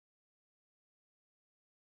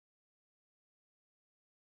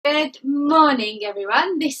Good morning,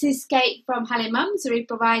 everyone. This is Kate from Hello Mums. We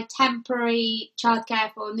provide temporary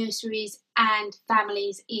childcare for nurseries and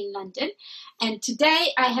families in London. And today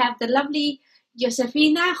I have the lovely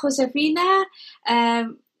Josefina.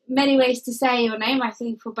 Many ways to say your name, I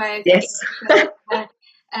think, for both Yes.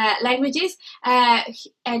 languages.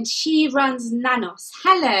 And she runs Nanos.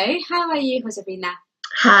 Hello, how are you, Josefina?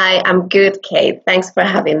 Hi, I'm good, Kate. Thanks for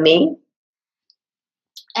having me.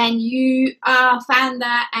 And you are founder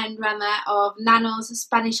and runner of Nanos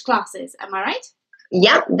Spanish classes, am I right?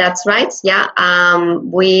 Yeah, that's right. Yeah.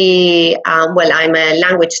 I'm a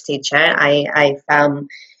language teacher. I've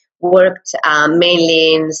worked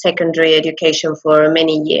mainly in secondary education for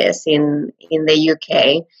many years in the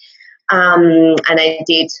UK. And I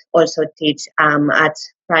did also teach at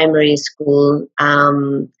primary school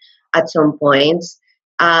at some point.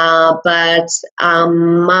 But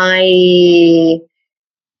my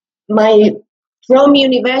from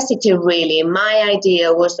university, really, my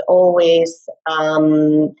idea was always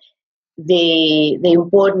the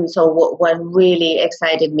importance of what really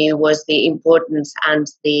excited me was the importance and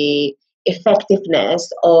the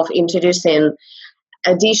effectiveness of introducing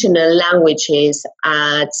additional languages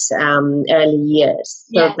at early years.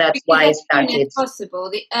 So Yeah, that's because why I as soon as started. possible,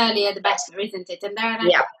 the earlier the Yes. better, isn't it? And there are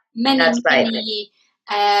Yeah, that's right. many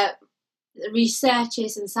uh,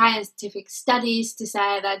 researches and scientific studies to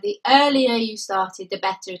say that the earlier you started, the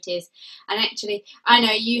better it is. And actually, I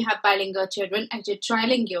know you have bilingual children, actually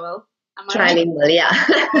trilingual, am I right? Trilingual, yeah.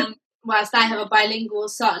 Whilst I have a bilingual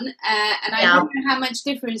son, and I Yeah. wonder how much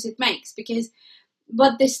difference it makes because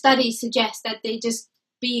what the studies suggest that they just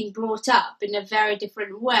being brought up in a very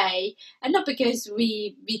different way, and not because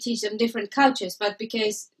we teach them different cultures, but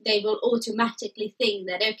because they will automatically think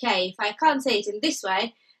that okay, if I can't say it in this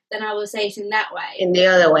way, then I will say it in that way. In the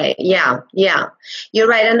other way, yeah, you're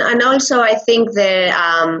right, and also I think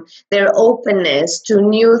their openness to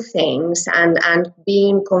new things and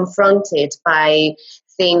being confronted by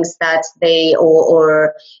things that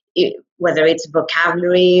whether it's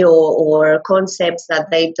vocabulary or concepts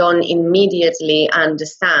that they don't immediately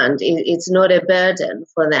understand, it's not a burden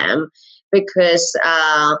for them because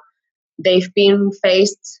they've been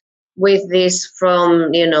faced with this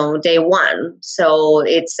from day one. So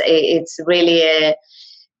it's really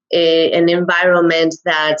an environment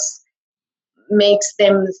that makes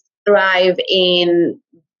them thrive in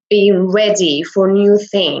being ready for new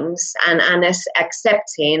things and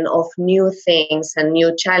accepting of new things and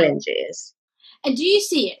new challenges. And do you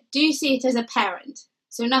see it? Do you see it as a parent?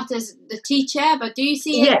 So not as the teacher, but do you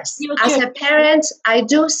see it? Yes, as a parent, I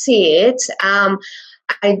do see it.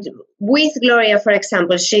 With Gloria, for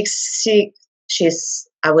example, she's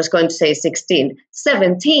I was going to say 16,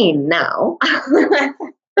 17 now.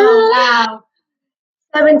 Oh wow!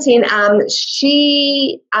 17.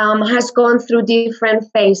 She has gone through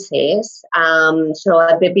different phases. So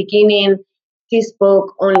at the beginning, she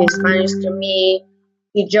spoke only Spanish to me.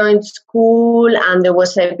 She joined school, and there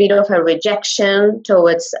was a bit of a rejection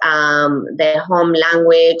towards the home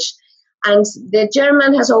language. And the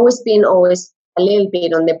German has always been a little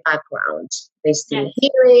bit on the background. They still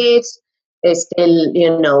hear it, they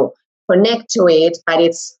still, connect to it, but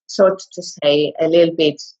it's sort to say a little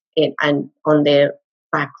bit and on the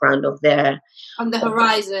background of their On the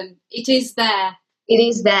horizon, it is there. It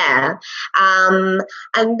is there. And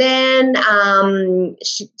then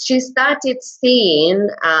she started seeing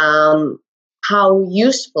how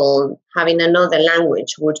useful having another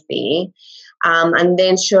language would be. And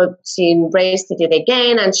then she embraced it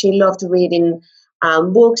again, and she loved reading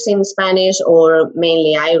books in Spanish, or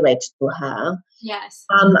mainly I read to her. Yes.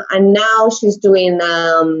 And now she's doing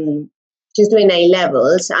A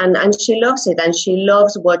levels, and she loves it, and she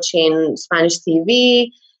loves watching Spanish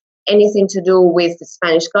TV, anything to do with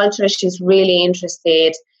Spanish culture. She's really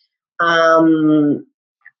interested. And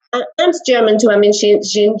German too. I mean, she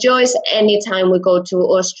enjoys any time we go to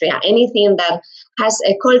Austria, anything that has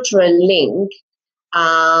a cultural link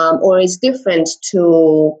or is different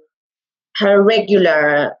to her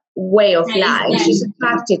regular way of life. Yes. She's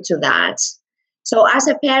attracted to that. So as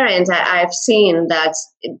a parent, I've seen that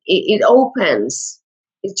it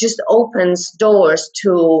just opens doors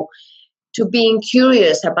to being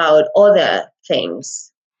curious about other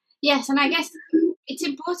things. Yes, and I guess it's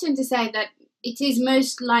important to say that it is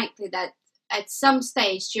most likely that at some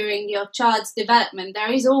stage during your child's development,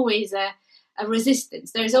 there is always a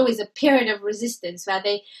resistance. There is always a period of resistance where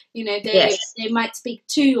they might speak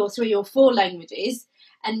 2 or 3 or 4 languages,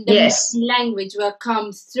 and the language will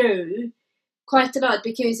come through quite a lot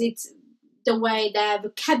because it's the way their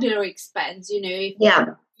vocabulary expands.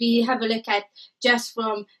 we have a look at just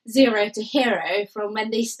from 0 to hero, from when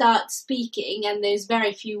they start speaking and there's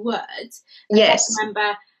very few words. Yes. I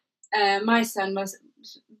remember my son was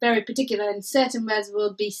very particular, and certain words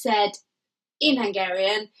will be said in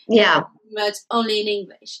Hungarian, Yeah, words only in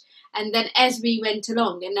English. And then as we went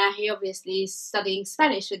along, and now he obviously is studying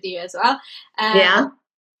Spanish with you as well, yeah,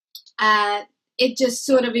 it just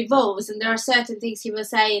sort of evolves, and there are certain things he will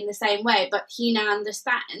say in the same way, but he now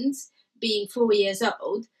understands, being 4 years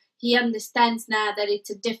old, he understands now that it's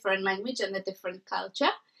a different language and a different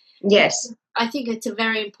culture. yes, I think it's a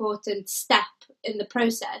very important step in the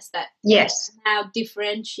process that yes, now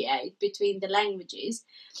differentiate between the languages.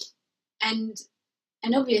 And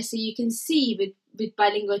obviously you can see with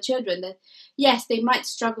bilingual children that yes, they might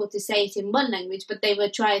struggle to say it in one language, but they will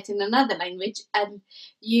try it in another language, and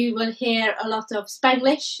you will hear a lot of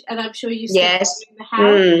Spanglish, and I'm sure you see it yes, in the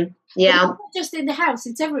house. yeah. But it's not just in the house,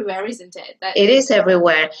 it's everywhere, isn't it? It is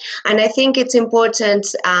everywhere. And I think it's important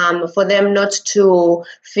for them not to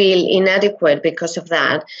feel inadequate because of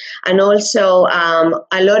that. And also,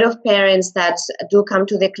 a lot of parents that do come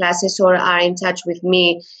to the classes or are in touch with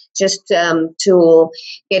me just to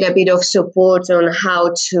get a bit of support on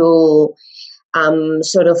how to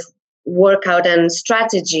sort of work out a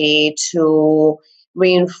strategy to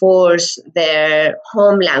reinforce their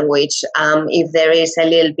home language if there is a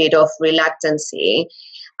little bit of reluctancy.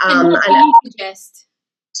 And what do you suggest?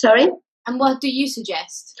 Sorry? And what do you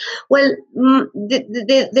suggest? Well,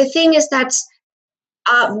 the thing is that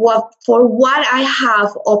for what I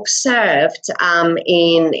have observed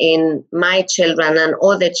in my children and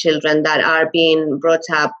other children that are being brought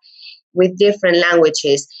up with different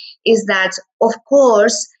languages, is that, of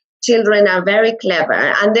course, children are very clever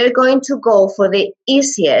and they're going to go for the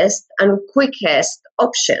easiest and quickest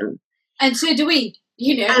option. And so do we.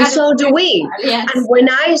 And so do we. Yes. And when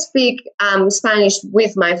I speak Spanish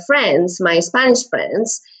with my friends, my Spanish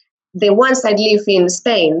friends, the ones that live in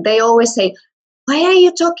Spain, they always say, "Why are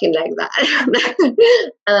you talking like that?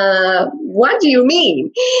 What do you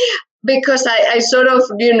mean?" Because I sort of,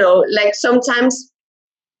 like sometimes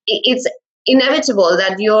it's inevitable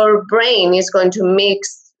that your brain is going to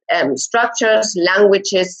mix structures,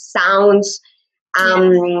 languages, sounds.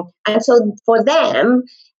 And so for them,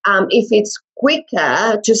 if it's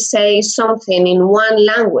quicker to say something in one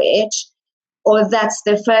language, or that's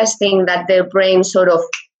the first thing that their brain sort of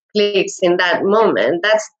clicks in that moment,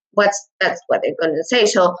 that's what they're going to say.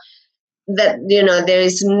 So that, there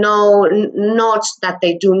is not that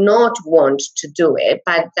they do not want to do it,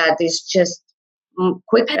 but that is just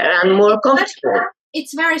quicker and more comfortable.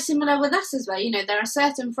 It's very similar with us as well. There are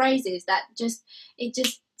certain phrases that just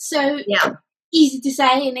so easy to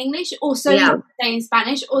say in English, or so easy to say in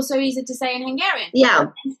Spanish, or so easy to say in Hungarian.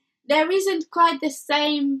 Yeah. And there isn't quite the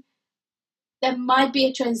same. There might be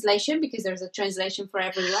a translation because there's a translation for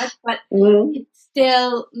every word, but it's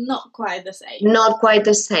still not quite the same. Not quite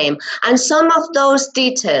the same. And some of those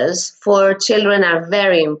details for children are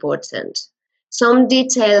very important. Some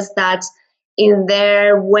details that in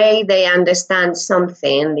their way they understand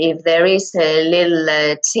something, if there is a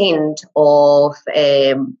little tint of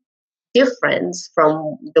difference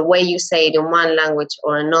from the way you say it in one language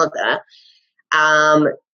or another,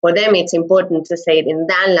 for them it's important to say it in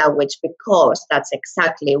that language because that's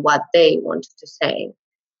exactly what they want to say.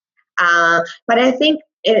 But I think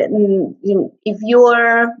if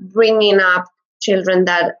you're bringing up children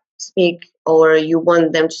that speak, or you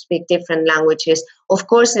want them to speak different languages, of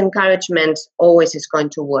course encouragement always is going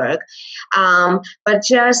to work. But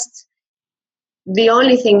just the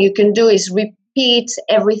only thing you can do is repeat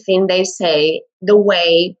everything they say the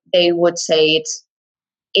way they would say it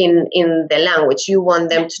in the language you want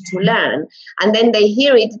them to learn. And then they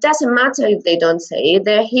hear it. It doesn't matter if they don't say it,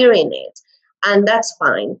 they're hearing it. And that's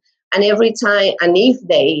fine. And every time, and if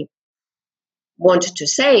they wanted to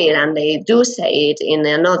say it and they do say it in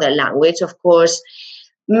another language, of course,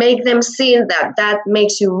 make them see that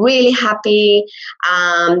makes you really happy,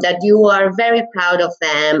 that you are very proud of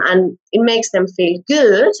them, and it makes them feel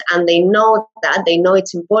good, and they know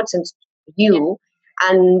it's important to you,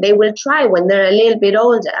 and they will try when they're a little bit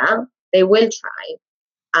older. They will try.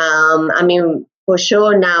 For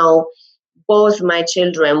sure now, both my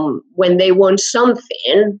children, when they want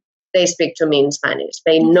something, they speak to me in Spanish.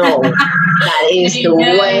 They know that is the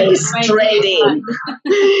way straight in.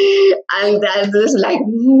 And that is like...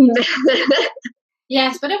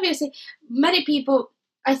 Yes, but obviously, many people,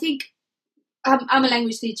 I think, I'm a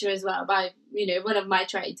language teacher as well, by, one of my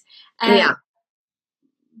trades.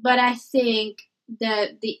 But I think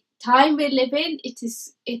the time we live in, it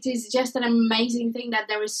is just an amazing thing that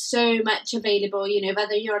there is so much available,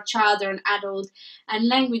 whether you're a child or an adult, and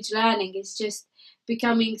language learning is just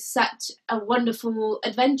becoming such a wonderful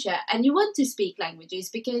adventure. And you want to speak languages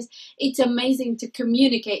because it's amazing to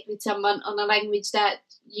communicate with someone on a language that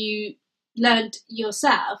you learned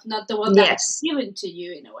yourself, not the one that's given to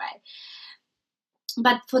you in a way.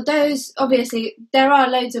 But for those, obviously, there are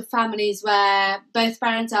loads of families where both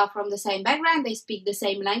parents are from the same background, they speak the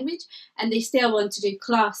same language, and they still want to do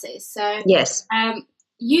classes. So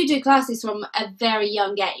you do classes from a very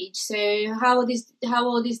young age. So how old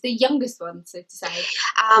is the youngest one, so to say?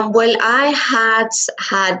 Well, I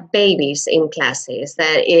had babies in classes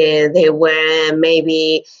that they were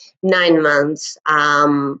maybe 9 months.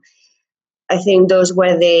 I think those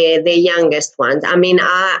were the youngest ones. I mean,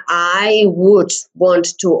 I would want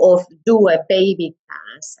to do a baby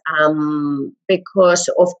class because,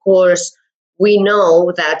 of course, we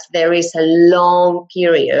know that there is a long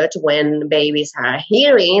period when babies are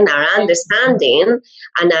hearing, are understanding,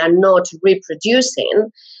 and are not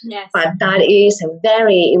reproducing. Yes. But that is a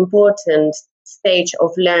very important stage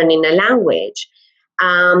of learning a language.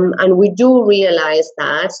 And we do realize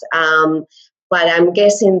that. But I'm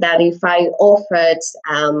guessing that if I offered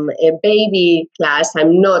a baby class,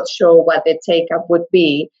 I'm not sure what the take-up would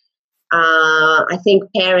be. I think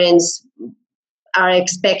parents are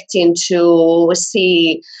expecting to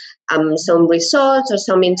see some results or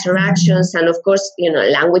some interactions. And of course,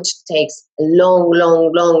 language takes a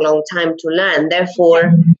long time to learn.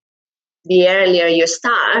 Therefore, the earlier you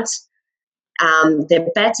start, the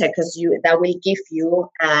better, because that will give you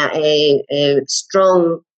a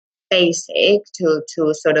strong basic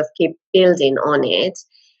to sort of keep building on it.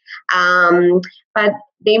 But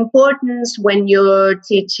the importance when you're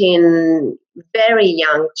teaching very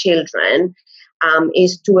young children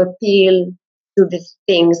is to appeal to the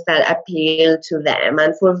things that appeal to them.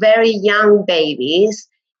 And for very young babies,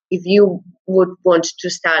 if you would want to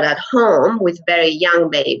start at home with very young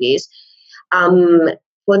babies,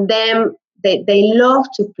 for them, they love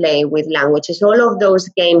to play with languages. All of those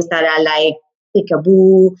games that are like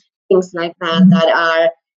peekaboo, things like that, that are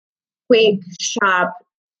quick, sharp,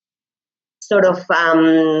 sort of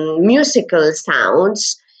musical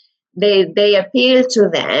sounds, they appeal to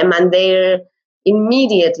them, and they're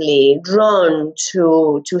immediately drawn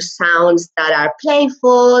to sounds that are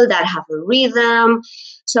playful, that have a rhythm.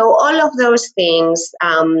 So all of those things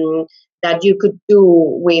that you could do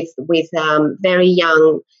with very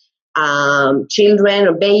young children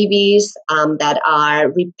or babies that are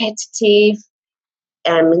repetitive,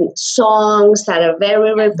 songs that are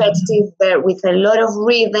very repetitive, with a lot of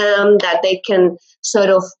rhythm that they can sort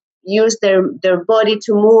of use their body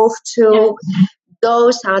to move to.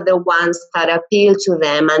 Those are the ones that appeal to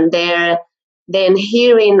them, and they're then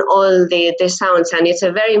hearing all the sounds. And it's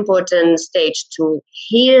a very important stage to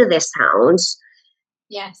hear the sounds.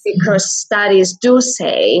 Yes. Because studies do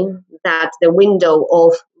say that the window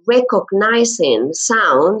of recognizing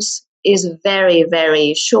sounds is very,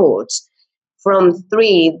 very short. From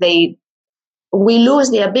 3, we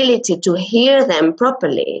lose the ability to hear them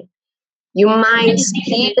properly. You might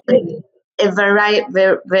hear a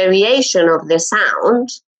variation of the sound,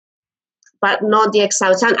 but not the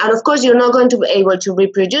exact sound. And of course, you're not going to be able to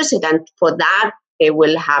reproduce it. And for that, they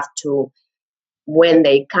will have to, when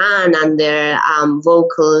they can, and their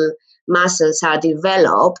vocal muscles are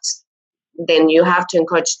developed, then you have to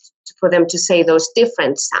encourage for them to say those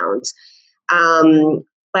different sounds.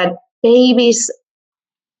 But babies,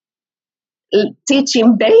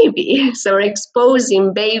 teaching babies or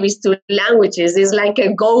exposing babies to languages is like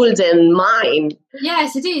a golden mine.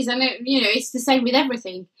 Yes, it is. And it's the same with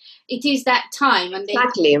everything. It is that time, and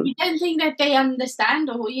exactly. You don't think that they understand,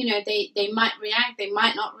 or they might react, they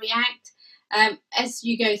might not react. As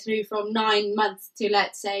you go through from 9 months to,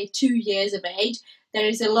 let's say, 2 years of age, there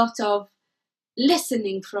is a lot of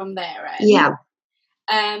listening from their end. Yeah.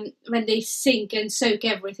 When they sink and soak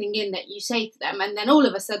everything in that you say to them, and then all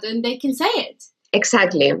of a sudden they can say it.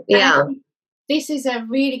 Exactly. Yeah. This is a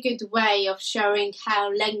really good way of showing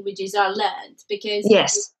how languages are learned, because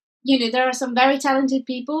yes, there are some very talented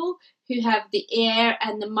people who have the ear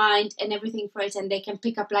and the mind and everything for it, and they can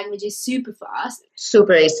pick up languages super fast,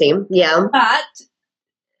 super easy. Yeah. But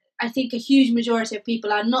I think a huge majority of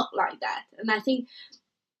people are not like that, and I think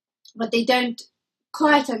what they don't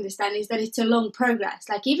quite understand is that it's a long progress.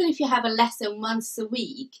 Like, even if you have a lesson once a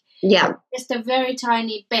week, just a very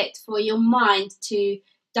tiny bit for your mind to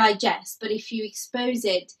digest. But if you expose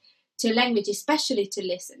it to language, especially to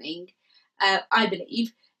listening, I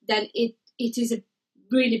believe, then it is a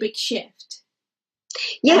really big shift.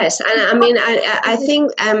 Yes, and I mean, I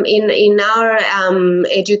think in our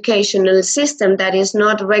educational system that is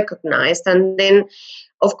not recognized, and then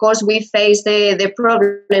of course we face the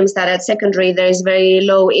problems that at secondary there is very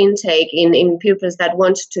low intake in pupils that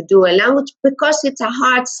want to do a language because it's a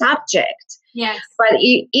hard subject. Yes. But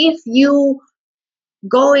if you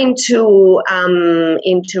go into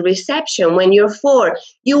reception when you're 4,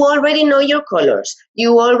 you already know your colors,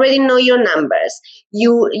 you already know your numbers,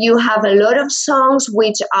 you have a lot of songs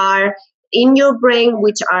which are in your brain,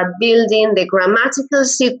 which are building the grammatical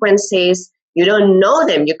sequences. You don't know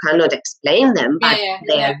them, you cannot explain them, but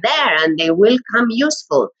they're there and they will come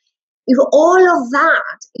useful. If all of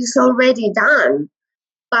that is already done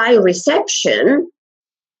by reception,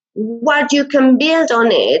 what you can build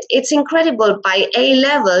on it, it's incredible. By A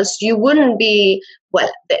levels, you wouldn't be,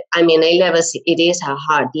 well, I mean, A levels, it is a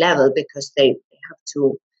hard level because they have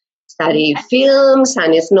to study films,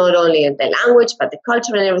 and it's not only the language, but the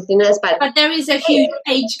culture and everything else. But there is a huge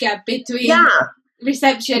age gap between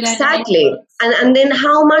reception exactly. And then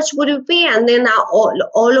how much would it be? And then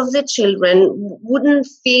all of the children wouldn't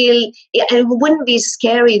feel, it wouldn't be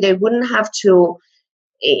scary. They wouldn't have to,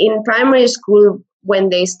 in primary school, when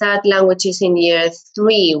they start languages in year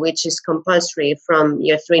 3, which is compulsory from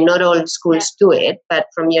year 3, not all schools do it, but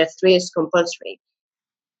from year 3 is compulsory.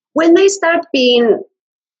 When they start being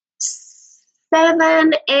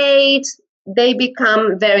 7, 8, they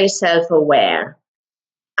become very self-aware.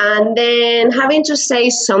 And then having to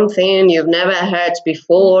say something you've never heard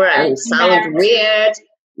before and sound weird,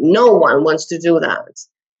 no one wants to do that.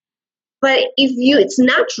 But if it's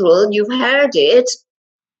natural, you've heard it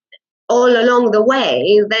all along the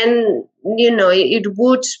way, then it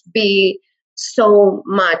would be so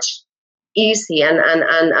much easy and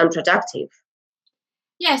productive.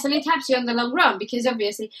 Yes, and it helps you on the long run because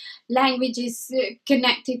obviously language is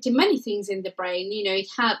connected to many things in the brain. It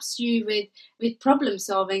helps you with problem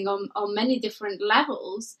solving on many different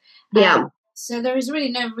levels. So there is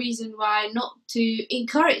really no reason why not to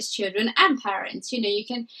encourage children and parents. You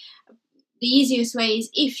can. The easiest way is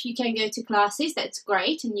if you can go to classes, that's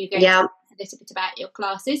great, and you go to a little bit about your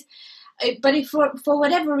classes. But if for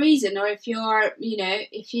whatever reason, or if you're,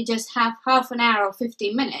 if you just have half an hour or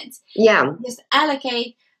 15 minutes, just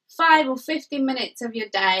allocate 5 or 15 minutes of your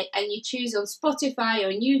day, and you choose on Spotify or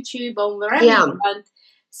YouTube or wherever you want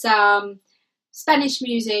some Spanish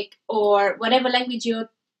music or whatever language you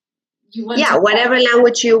want. Whatever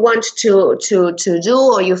language you want to do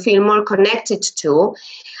or you feel more connected to.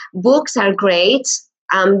 Books are great.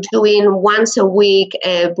 I'm doing once a week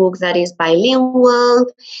a book that is bilingual.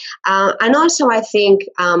 And also I think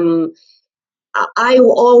I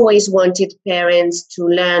always wanted parents to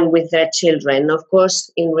learn with their children. Of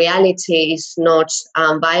course, in reality, it's not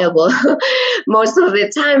viable most of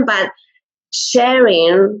the time, but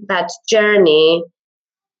sharing that journey,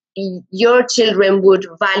 your children would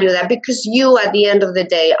value that because you, at the end of the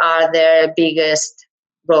day, are their biggest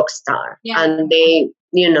rock star. And they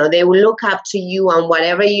will look up to you, and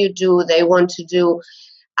whatever you do, they want to do.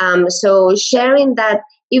 So sharing that,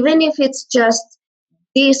 even if it's just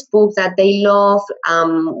this book that they love,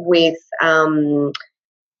 with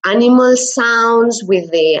animal sounds,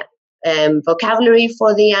 with the vocabulary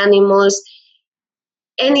for the animals,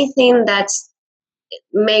 anything that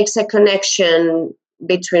makes a connection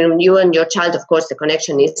between you and your child. Of course, the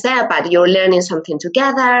connection is there, but you're learning something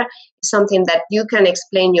together, something that you can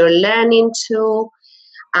explain your learning to.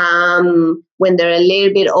 When they're a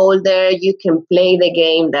little bit older, you can play the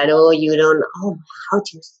game that, how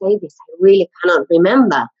do you say this? I really cannot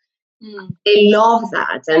remember. They love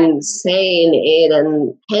that, and saying it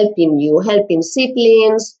and helping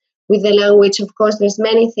siblings with the language. Of course, there's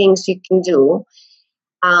many things you can do.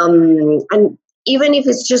 And even if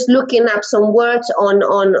it's just looking up some words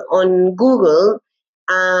on Google,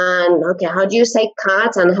 and how do you say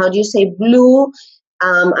cat, and how do you say blue,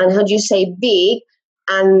 and how do you say big,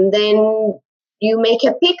 and then you make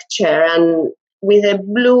a picture and with a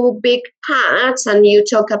blue big cat, and you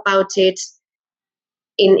talk about it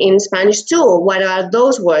in Spanish too. What are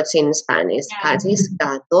those words in Spanish? Cat is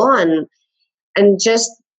gato, and just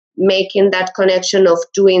making that connection of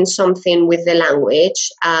doing something with the language,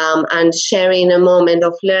 and sharing a moment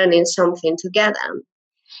of learning something together.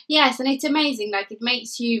 Yes, and it's amazing. Like, it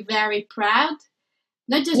makes you very proud.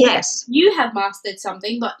 Not just because you have mastered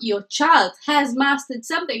something, but your child has mastered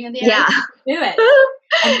something and they're able to do it.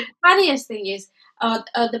 And the funniest thing is,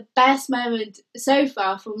 the best moment so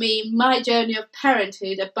far for me, my journey of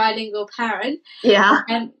parenthood, a bilingual parent,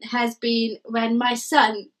 has been when my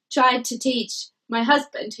son tried to teach my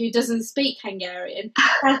husband, who doesn't speak Hungarian,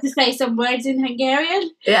 has to say some words in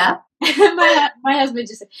Hungarian. Yeah. my husband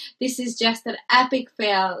just said, "This is just an epic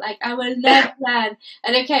fail. Like, I will never learn."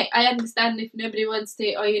 And okay, I understand if nobody wants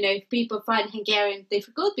to, or if people find Hungarian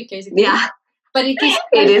difficult, because it is, but it is.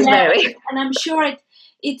 It is very, and I'm sure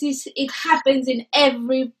it happens in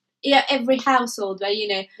every household where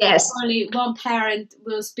yes, only one parent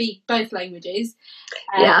will speak both languages.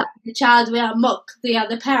 Yeah. The child will mock the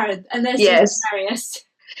other parent, and that's just hilarious.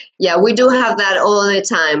 Yeah, we do have that all the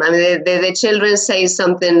time. I mean, the children say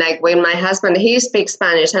something like, when my husband, he speaks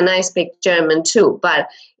Spanish and I speak German too, but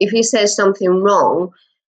if he says something wrong,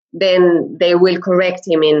 then they will correct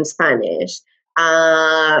him in Spanish.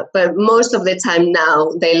 But most of the time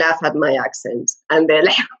now, they laugh at my accent and they're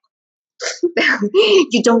like,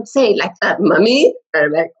 "You don't say it like that, mommy."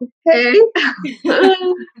 I'm like, okay.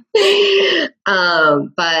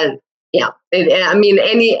 But yeah, I mean,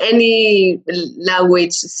 any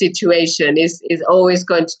language situation is always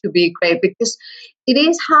going to be great, because it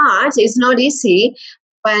is hard. It's not easy,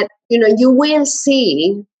 but you will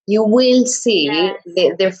see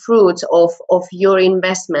the fruit of your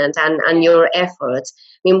investment and your effort.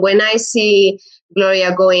 I mean, when I see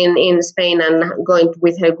Gloria going in Spain and going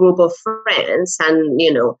with her group of friends, and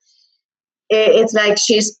it's like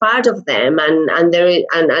she's part of them, and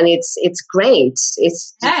it's great.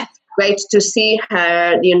 It's great to see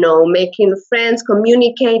her, making friends,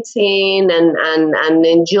 communicating, and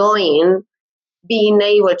enjoying being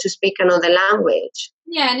able to speak another language.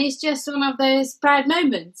 Yeah, and it's just one of those proud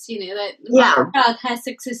moments, that my child has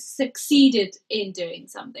succeeded in doing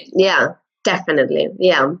something. Yeah, definitely.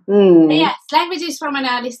 Yeah. Yes, languages from an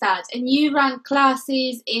early start. And you run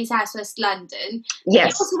classes in Southwest London. Yes.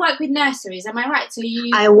 You also work with nurseries, am I right?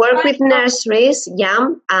 I work with nurseries,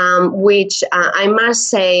 which I must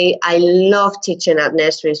say I love teaching at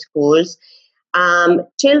nursery schools.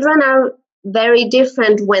 Children are very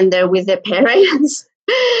different when they're with their parents.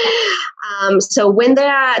 So when they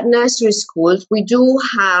are at nursery schools, we do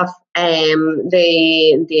have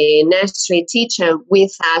the nursery teacher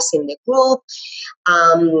with us in the group,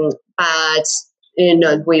 but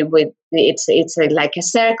it's like a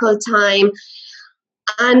circle time,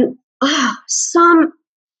 and some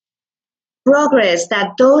progress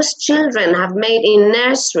that those children have made in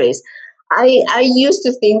nurseries. I used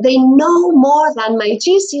to think they know more than my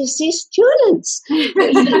GCSE students.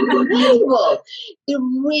 It's unbelievable. It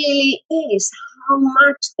really is how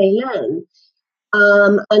much they learn.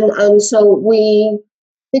 And so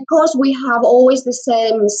because we have always the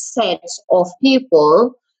same set of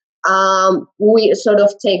people, we sort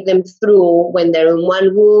of take them through when they're in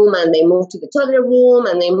one room, and they move to the toddler room,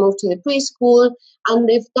 and they move to the preschool, and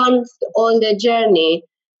they've done all the journey.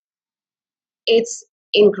 It's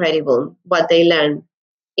incredible what they learn.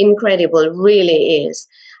 Incredible, really is.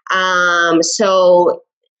 So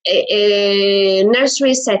a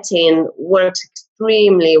nursery setting works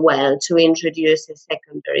extremely well to introduce a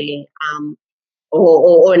secondary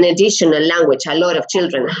or an additional language. A lot of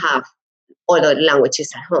children have other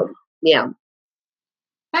languages at home. Yeah.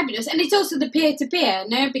 Fabulous. And it's also the peer-to-peer,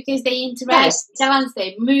 no? Because they interact, dance,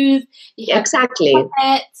 they move. Exactly.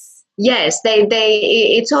 Yes,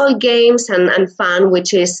 it's all games and fun,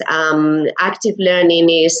 which is active learning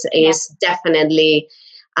is definitely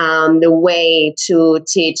the way to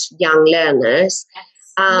teach young learners.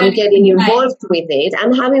 Getting involved with it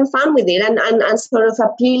and having fun with it, and sort of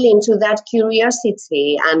appealing to that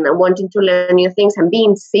curiosity and wanting to learn new things and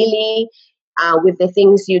being silly with the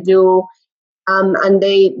things you do. And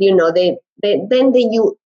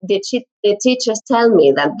the teachers tell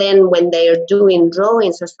me that then when they are doing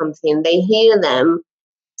drawings or something, they hear them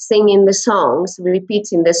singing the songs,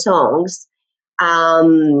 repeating the songs.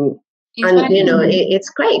 And it's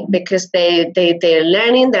great because they're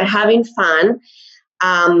learning, they're having fun.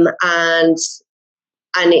 And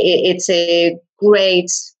it's a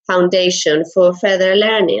great foundation for further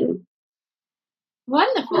learning.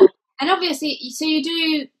 Wonderful. And obviously, so you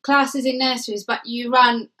do classes in nurseries, but you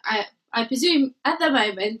run, I presume, at the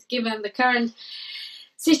moment, given the current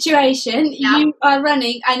situation, you are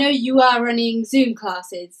running, I know you are running Zoom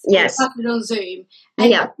classes. Yes. Classes on Zoom.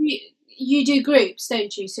 And you do groups,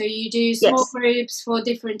 don't you? So you do small groups for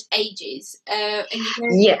different ages.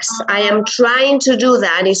 Yes, I am trying to do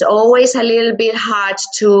that. It's always a little bit hard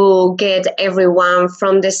to get everyone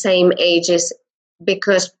from the same ages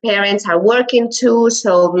because parents are working too,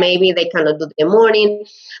 so maybe they cannot do the morning.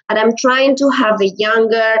 But I'm trying to have the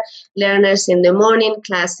younger learners in the morning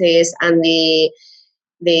classes and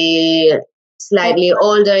the slightly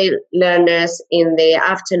older learners in the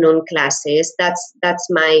afternoon classes. That's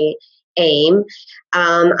my aim.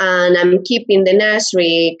 And I'm keeping the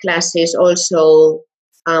nursery classes also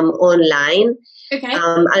online. Okay.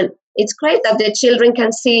 And it's great that the children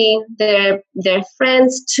can see their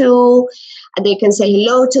friends too. They can say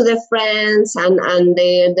hello to their friends, and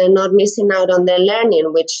they're not missing out on their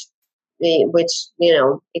learning, which it's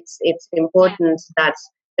important that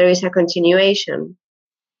there is a continuation.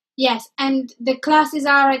 Yes, and the classes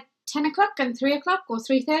are at 10 o'clock and 3 o'clock or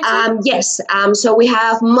 3:30? Yes. So we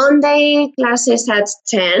have Monday classes at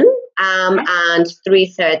 10 and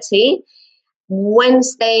 3:30.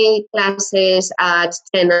 Wednesday classes at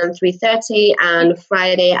 10 and 3:30, and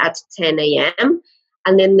Friday at 10 a.m.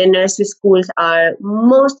 And then the nursery schools are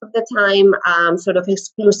most of the time sort of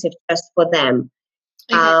exclusive just for them.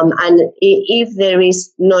 Okay. And if there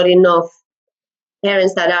is not enough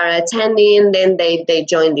parents that are attending, then they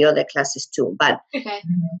join the other classes too. But Okay.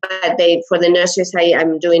 For the nurseries,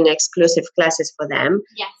 I'm doing exclusive classes for them.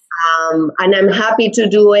 Yes. And I'm happy to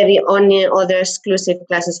do any other exclusive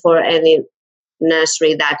classes for any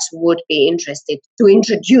nursery that would be interested to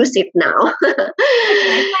introduce it now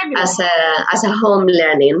as a home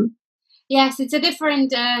learning. Yes, it's a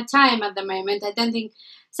different time at the moment. I don't think,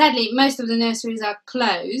 sadly, most of the nurseries are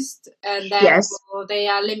closed, and therefore they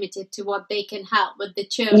are limited to what they can help with the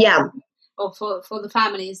children or for the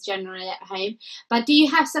families generally at home. But do you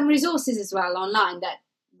have some resources as well online that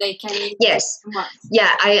they can use? Yes.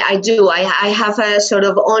 Yeah, I do. I have a sort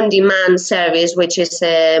of on-demand service, which is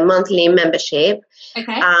a monthly membership.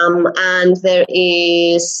 Okay. And there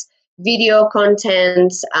is video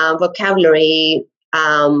content, vocabulary,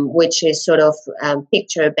 which is sort of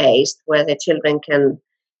picture-based, where the children can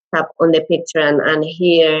tap on the picture and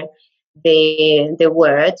hear the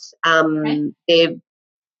words. The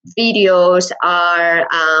videos are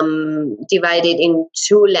divided in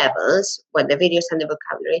two levels, the videos and the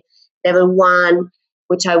vocabulary. Level 1,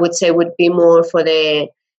 which I would say would be more for the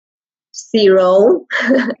 0,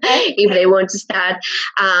 if they want to start,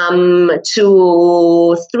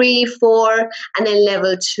 2, 3, 4, and then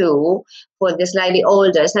level 2 for the slightly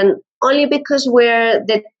older. And only because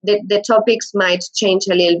the topics might change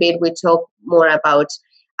a little bit, we talk more about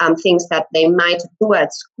things that they might do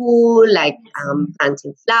at school, like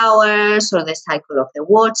planting flowers or the cycle of the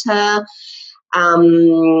water,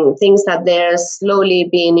 things that they're slowly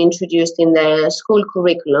being introduced in the school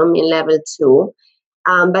curriculum in level 2.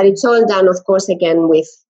 But it's all done, of course, again with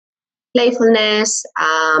playfulness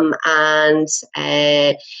and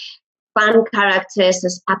fun characters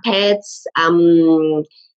as puppets,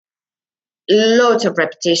 lots of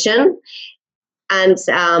repetition, and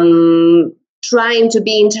trying to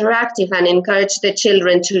be interactive and encourage the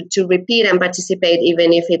children to repeat and participate,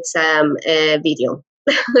 even if it's a video.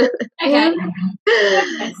 Okay.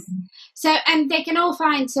 Yes. So, and they can all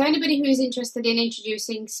find, so anybody who is interested in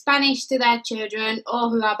introducing Spanish to their children, or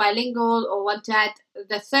who are bilingual or want to add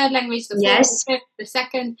the third language, the fourth, the fifth, the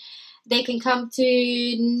second, they can come to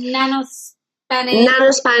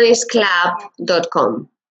nanospanishclub.com.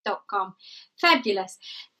 Fabulous.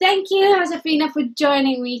 Thank you, Josefina, for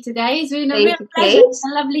joining me today. It's been a real pleasure and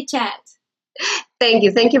a lovely chat. Thank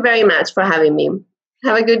you. Thank you very much for having me.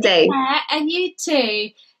 Have a good day. And you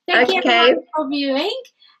too. Thank you everyone for viewing.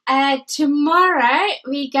 Tomorrow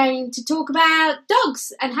we're going to talk about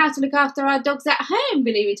dogs and how to look after our dogs at home,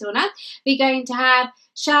 believe it or not. We're going to have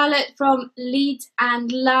Charlotte from Leeds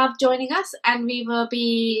and Love joining us, and we will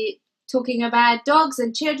be talking about dogs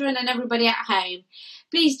and children and everybody at home.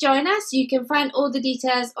 Please join us. You can find all the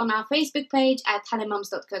details on our Facebook page at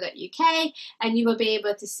hellomums.co.uk, and you will be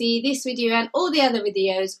able to see this video and all the other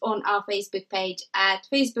videos on our Facebook page at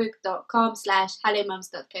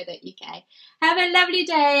facebook.com/hellomums.co.uk. Have a lovely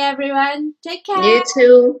day, everyone. Take care. You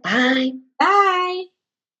too. Bye. Bye.